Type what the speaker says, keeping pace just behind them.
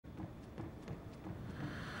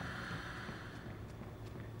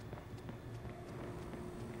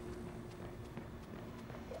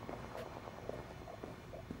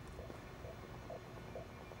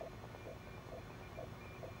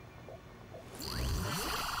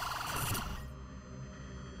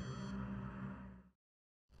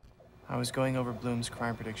I was going over Bloom's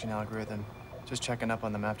crime prediction algorithm, just checking up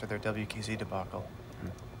on them after their WTG debacle.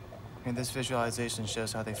 And this visualization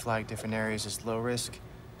shows how they flag different areas as low risk,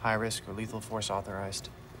 high risk, or lethal force authorized.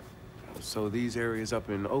 So these areas up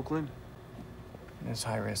in Oakland? It's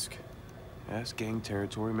high risk. That's gang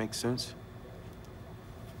territory, makes sense.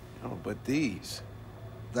 Oh, but these...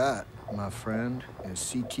 That, my friend, is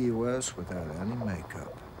CTOS without any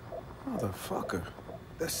makeup. Motherfucker.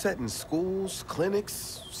 They're setting schools,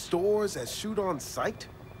 clinics, stores that shoot on sight?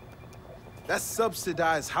 That's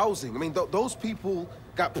subsidized housing. I mean, those people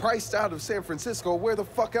got priced out of San Francisco. Where the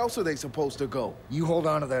fuck else are they supposed to go? You hold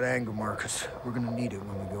on to that anger, Marcus. We're gonna need it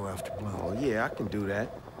when we go after Bloom. Oh, yeah, I can do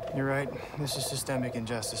that. You're right. This is systemic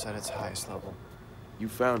injustice at its highest level. You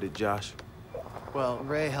found it, Josh. Well,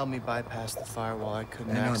 Ray helped me bypass the firewall I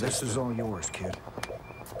couldn't I know, access. this is all yours, kid.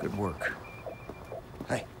 Good work.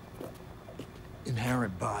 Hey.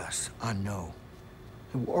 Inherent bias, I know.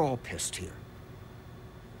 And we're all pissed here.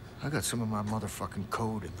 I got some of my motherfucking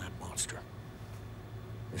code in that monster.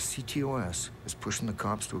 If CTOS is pushing the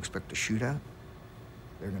cops to expect a shootout,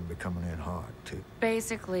 they're gonna be coming in hard, too.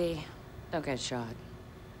 Basically, don't get shot.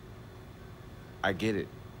 I get it.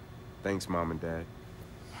 Thanks, Mom and Dad.